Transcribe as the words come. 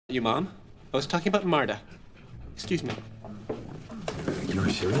You, Mom? I was talking about Marta. Excuse me. You're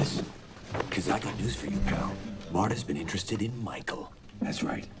serious? Because I got news for you, pal. Marta's been interested in Michael. That's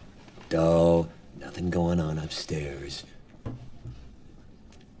right. Dull, nothing going on upstairs.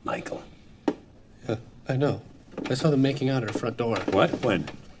 Michael. Yeah, I know. I saw them making out at her front door. What? When?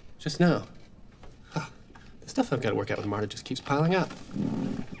 Just now. The stuff I've got to work out with Marta just keeps piling up.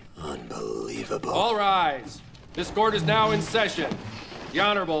 Unbelievable. All rise. This court is now in session. The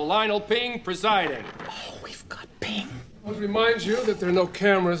Honorable Lionel Ping presiding. Oh, we've got Ping. I remind you that there are no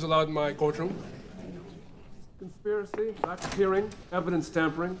cameras allowed in my courtroom. Conspiracy, racketeering, evidence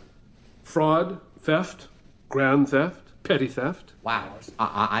tampering, fraud, theft, grand theft, petty theft. Wow,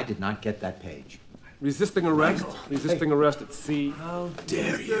 I did not get that page. Resisting arrest, resisting arrest at sea. How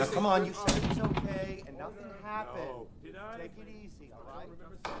dare you? Now, come on, you said it's okay and nothing happened. Oh, did I? Take it easy, all right?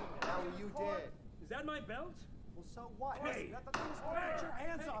 Now you did. Is that my belt? Well, so what? Hey! Get your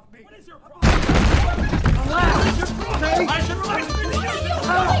hands off me! What is your problem?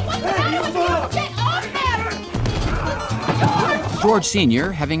 George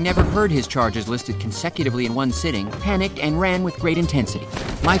Sr., having never heard his charges listed consecutively in one sitting, panicked and ran with great intensity.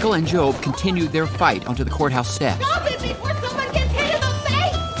 Michael and Job continued their fight onto the courthouse steps. Stop it before someone gets hit in the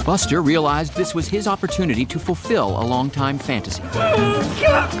face! Buster realized this was his opportunity to fulfill a long-time fantasy. Oh,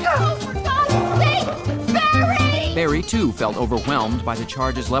 for God's sake! Barry! Barry, too, felt overwhelmed by the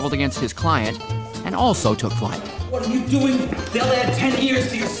charges leveled against his client and also took flight. What are you doing? They'll add 10 years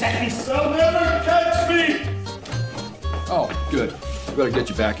to your sentence. They'll never catch me! Oh, good. We better get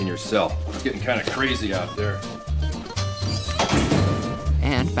you back in your cell. It's getting kind of crazy out there.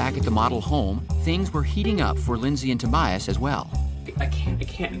 And back at the model home, things were heating up for Lindsay and Tobias as well. I can't.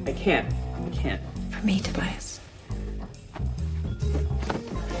 For me, Tobias.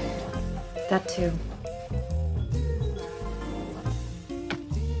 That too.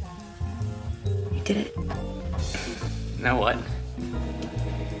 You did it. Now what?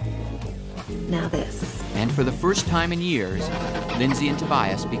 Now this. And for the first time in years, Lindsay and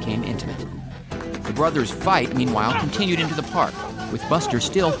Tobias became intimate. The brothers' fight, meanwhile, continued into the park, with Buster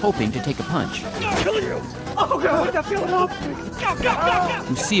still hoping to take a punch. Oh, God, I feel it off.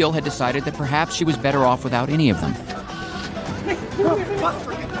 Lucille had decided that perhaps she was better off without any of them.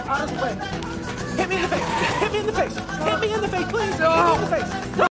 Buster, get out of the way! Hit me in the face! Hit me in the face! Hit me in the face, please! Hit me in the face!